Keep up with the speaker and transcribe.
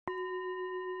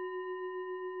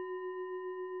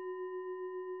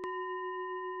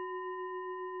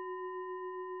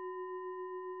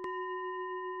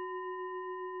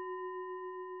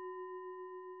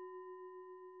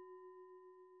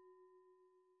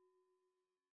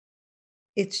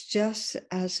it's just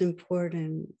as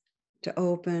important to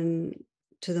open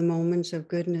to the moments of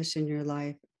goodness in your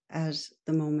life as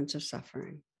the moments of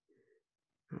suffering.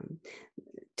 Um,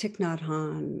 Thich Nhat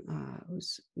Hanh,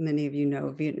 who's many of you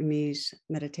know, Vietnamese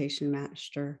meditation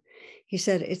master, he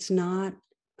said, it's not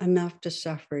enough to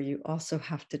suffer. You also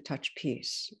have to touch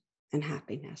peace and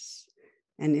happiness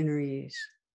and inner ease.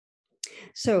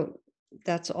 So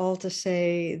that's all to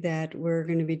say that we're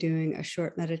going to be doing a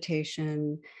short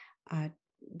meditation uh,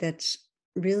 that's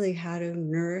really how to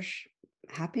nourish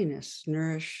happiness,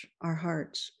 nourish our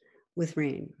hearts with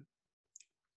rain.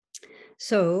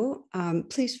 So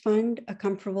please find a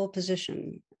comfortable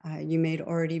position. You may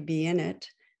already be in it,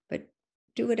 but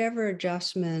do whatever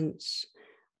adjustments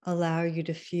allow you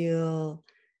to feel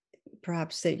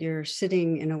perhaps that you're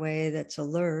sitting in a way that's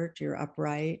alert, you're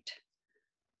upright,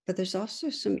 but there's also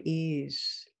some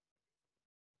ease.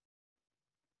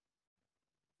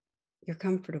 You're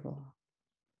comfortable.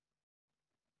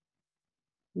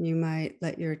 You might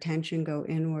let your attention go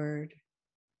inward.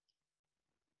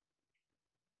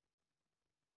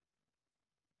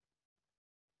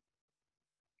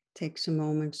 Take some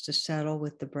moments to settle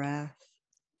with the breath.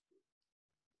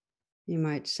 You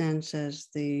might sense as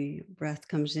the breath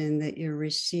comes in that you're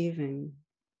receiving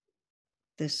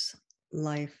this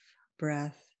life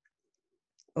breath,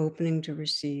 opening to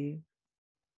receive.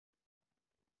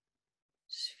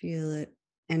 Just feel it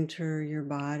enter your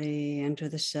body, enter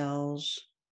the cells,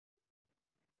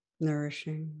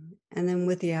 nourishing. And then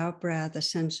with the out breath, a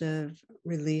sense of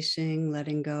releasing,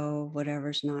 letting go of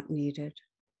whatever's not needed.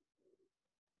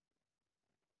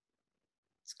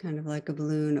 It's kind of like a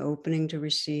balloon opening to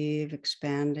receive,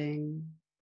 expanding.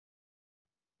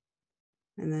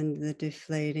 And then the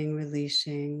deflating,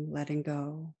 releasing, letting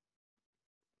go.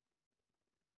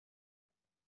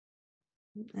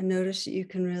 And notice that you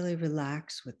can really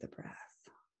relax with the breath.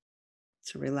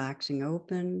 It's a relaxing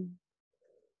open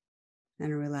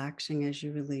and a relaxing as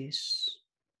you release.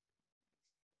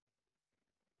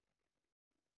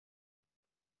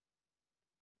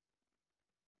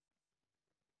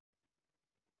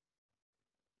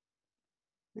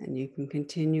 And you can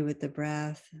continue with the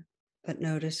breath, but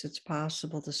notice it's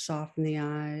possible to soften the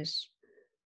eyes,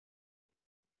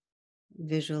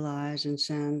 visualize and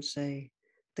sense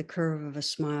the curve of a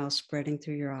smile spreading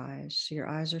through your eyes. So your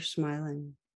eyes are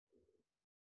smiling.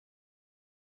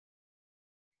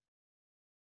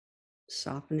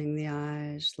 Softening the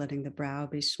eyes, letting the brow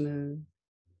be smooth.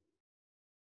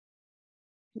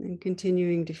 And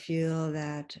continuing to feel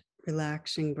that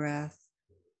relaxing breath.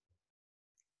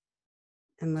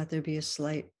 And let there be a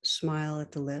slight smile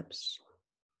at the lips.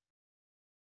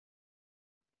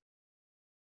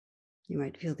 You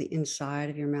might feel the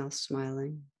inside of your mouth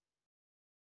smiling.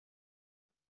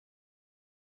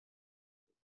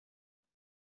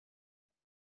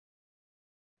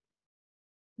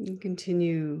 And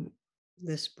continue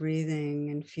this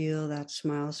breathing and feel that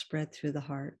smile spread through the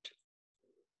heart.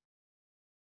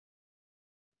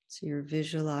 So you're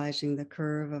visualizing the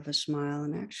curve of a smile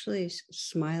and actually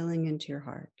smiling into your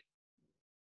heart.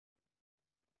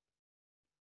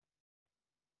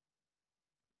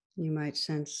 You might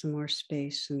sense some more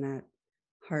space in that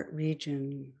heart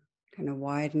region, kind of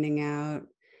widening out,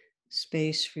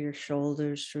 space for your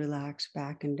shoulders to relax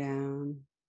back and down.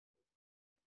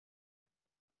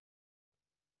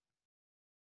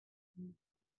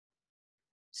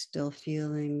 Still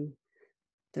feeling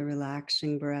the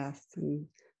relaxing breath and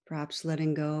perhaps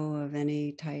letting go of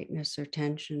any tightness or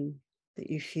tension that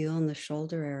you feel in the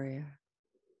shoulder area.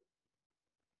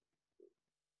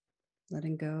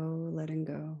 Letting go, letting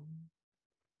go.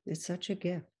 It's such a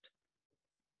gift.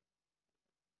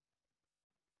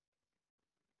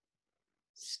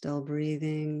 Still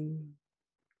breathing,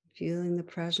 feeling the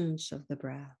presence of the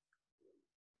breath,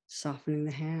 softening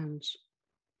the hands.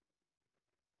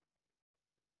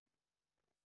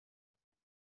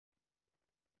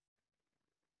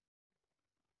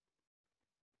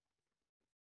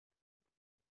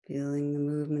 Feeling the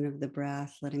movement of the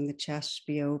breath, letting the chest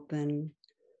be open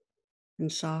and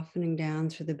softening down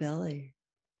through the belly.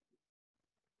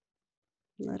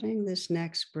 Letting this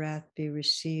next breath be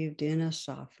received in a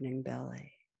softening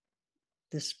belly.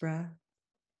 This breath.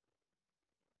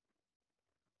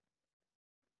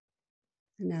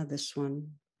 And now this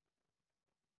one.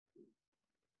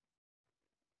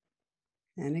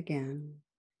 And again.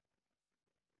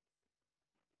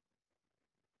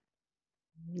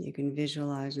 You can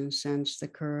visualize and sense the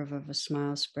curve of a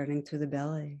smile spreading through the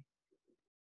belly.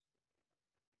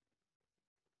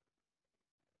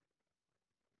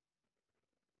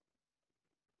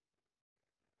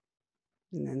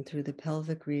 And then through the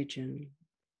pelvic region.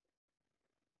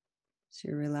 So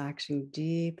you're relaxing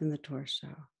deep in the torso.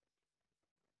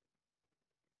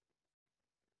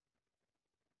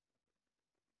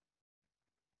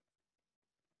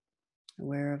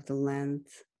 Aware of the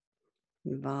length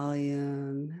and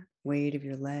volume, weight of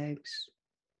your legs.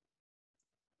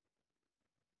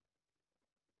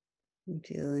 And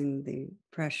feeling the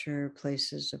pressure,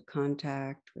 places of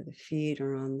contact where the feet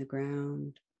are on the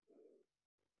ground.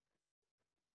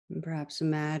 And perhaps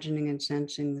imagining and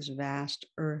sensing this vast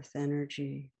earth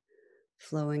energy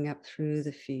flowing up through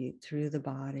the feet, through the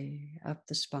body, up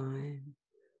the spine,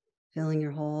 filling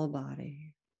your whole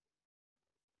body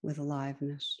with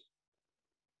aliveness.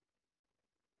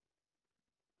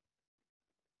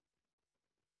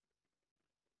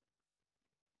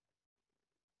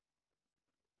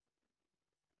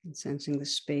 And sensing the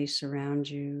space around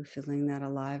you, feeling that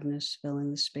aliveness, filling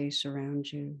the space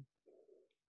around you.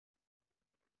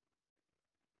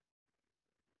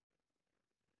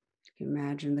 You can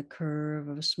imagine the curve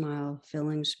of a smile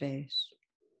filling space.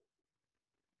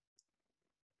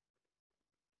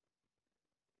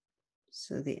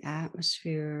 So the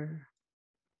atmosphere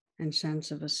and sense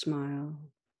of a smile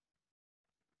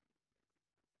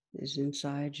is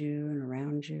inside you and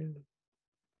around you.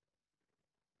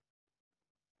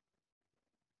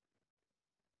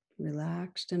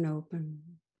 Relaxed and open.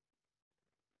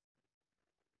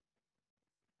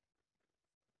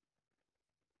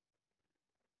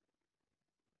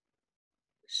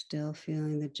 Still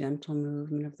feeling the gentle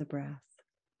movement of the breath.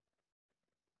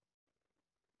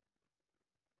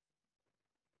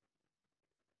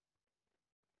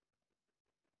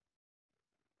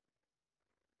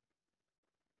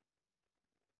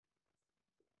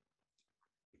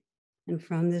 And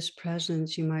from this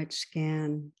presence, you might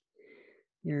scan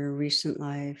your recent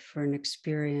life or an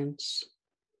experience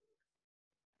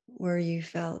where you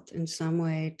felt in some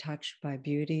way touched by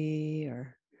beauty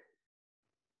or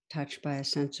touched by a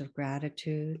sense of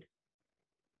gratitude,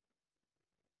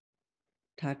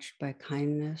 touched by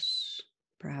kindness,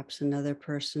 perhaps another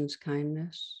person's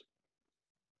kindness.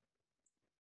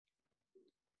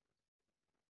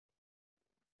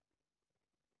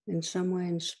 In some way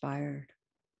inspired.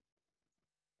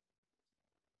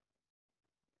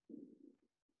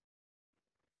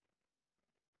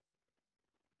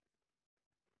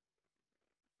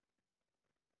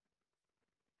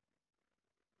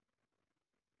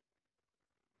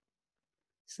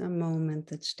 Some moment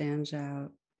that stands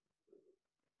out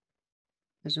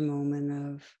as a moment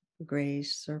of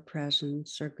grace or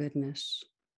presence or goodness.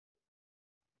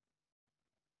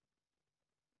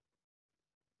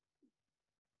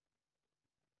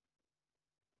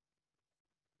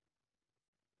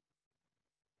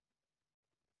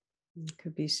 It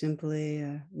could be simply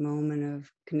a moment of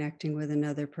connecting with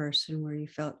another person where you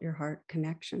felt your heart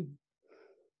connection.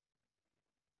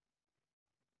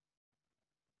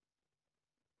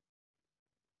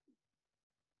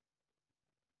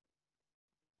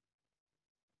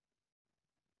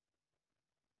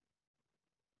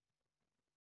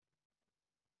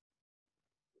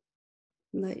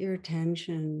 Let your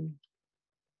attention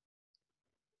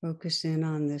focus in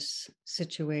on this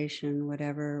situation,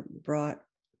 whatever brought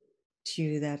to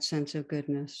you that sense of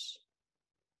goodness.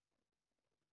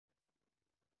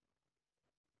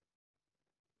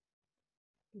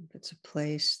 If it's a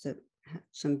place that had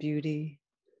some beauty,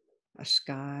 a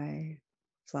sky,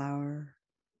 flower,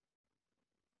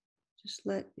 just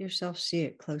let yourself see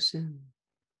it close in.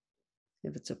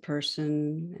 If it's a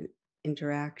person, an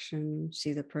interaction,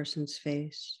 see the person's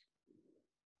face.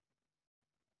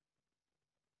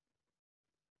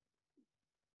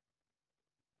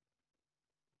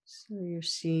 So you're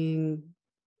seeing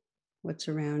what's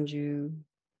around you.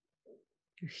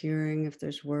 You're hearing if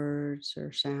there's words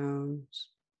or sounds.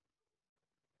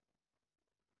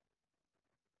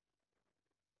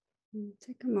 And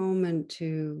take a moment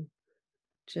to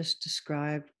just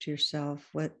describe to yourself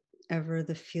whatever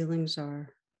the feelings are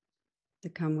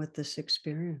that come with this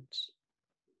experience.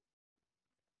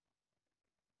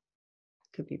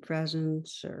 It could be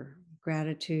presence or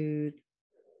gratitude,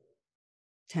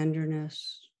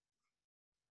 tenderness,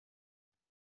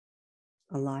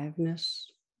 aliveness.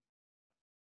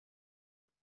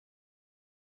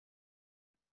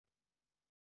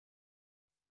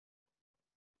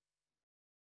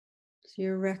 So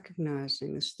you're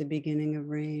recognizing this is the beginning of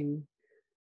rain,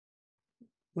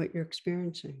 what you're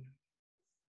experiencing,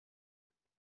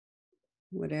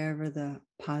 whatever the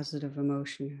positive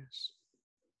emotion is,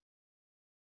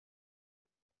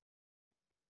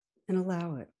 and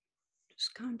allow it.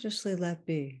 Just consciously let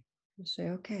be. Just say,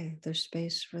 okay, there's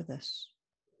space for this.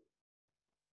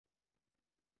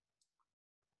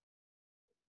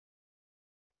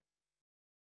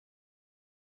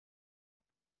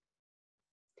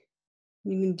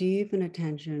 You can deepen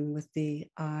attention with the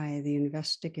I, the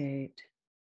investigate,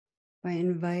 by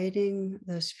inviting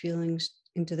those feelings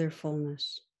into their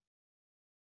fullness.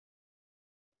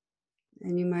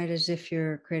 And you might, as if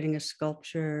you're creating a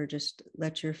sculpture, just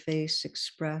let your face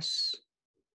express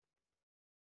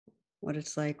what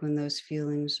it's like when those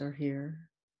feelings are here.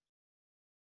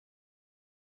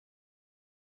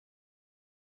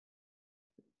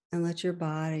 And let your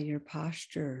body, your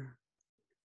posture,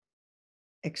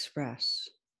 express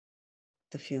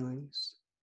the feelings.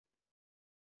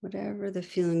 Whatever the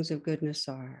feelings of goodness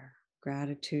are,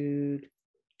 gratitude,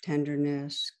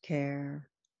 tenderness, care.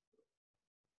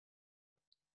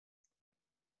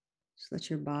 Just let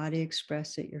your body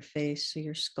express it, your face, so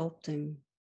you're sculpting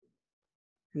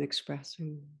and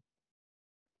expressing.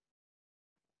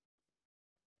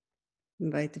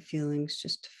 Invite the feelings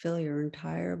just to fill your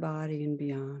entire body and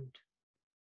beyond.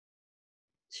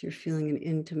 So you're feeling an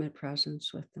intimate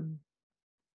presence with them.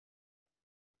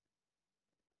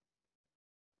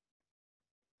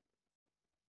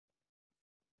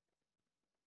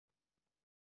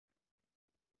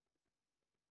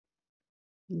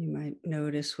 You might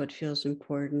notice what feels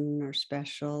important or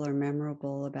special or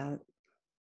memorable about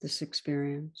this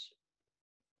experience.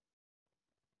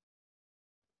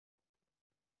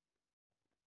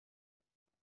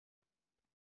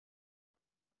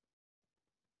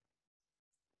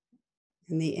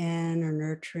 And the N, or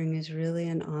nurturing, is really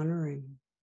an honoring.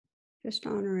 Just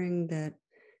honoring that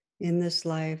in this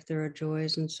life there are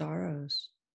joys and sorrows,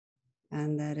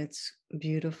 and that it's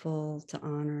beautiful to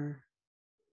honor,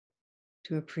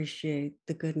 to appreciate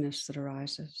the goodness that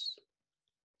arises.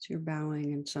 So you're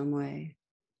bowing in some way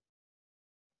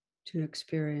to an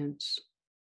experience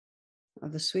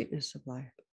of the sweetness of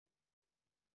life.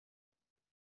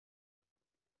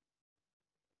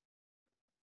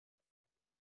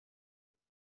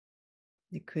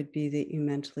 It could be that you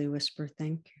mentally whisper,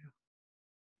 thank you.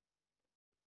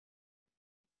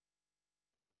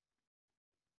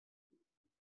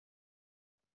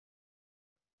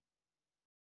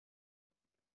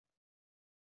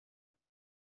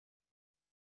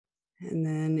 And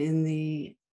then in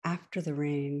the after the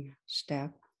rain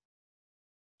step,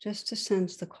 just to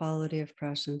sense the quality of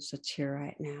presence that's here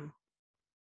right now.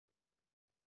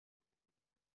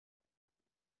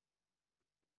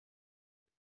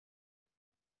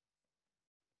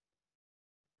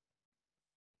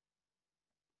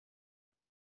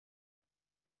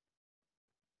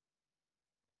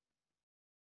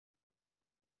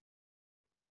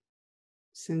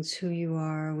 Sense who you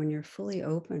are when you're fully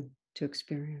open to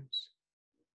experience.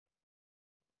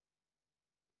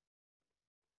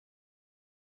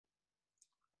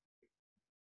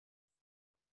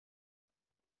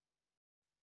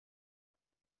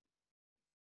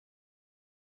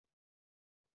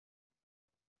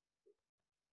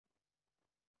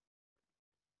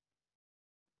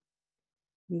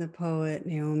 The poet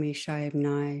Naomi Shihab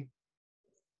Nye,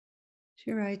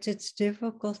 she writes, it's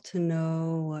difficult to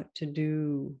know what to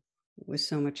do with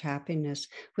so much happiness.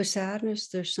 With sadness,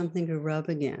 there's something to rub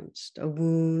against, a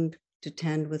wound to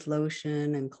tend with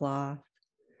lotion and cloth.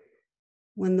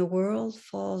 When the world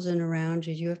falls in around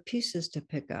you, you have pieces to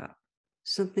pick up,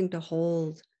 something to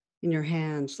hold in your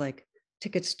hands like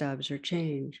ticket stubs or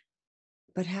change.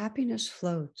 But happiness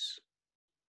floats.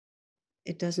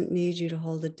 It doesn't need you to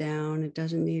hold it down. It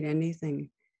doesn't need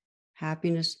anything.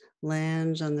 Happiness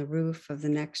lands on the roof of the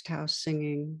next house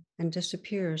singing and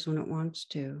disappears when it wants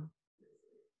to.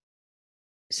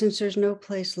 Since there's no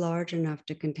place large enough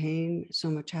to contain so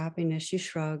much happiness, you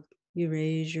shrug, you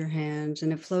raise your hands,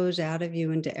 and it flows out of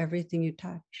you into everything you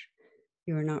touch.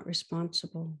 You are not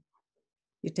responsible.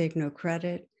 You take no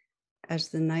credit, as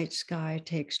the night sky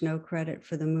takes no credit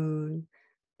for the moon,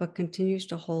 but continues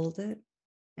to hold it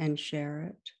and share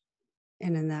it,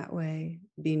 and in that way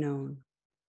be known.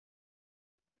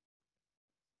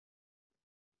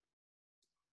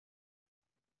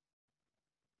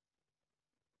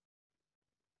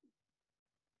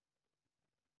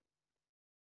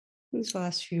 These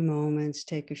last few moments,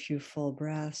 take a few full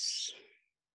breaths.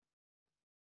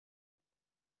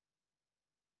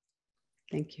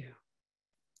 Thank you.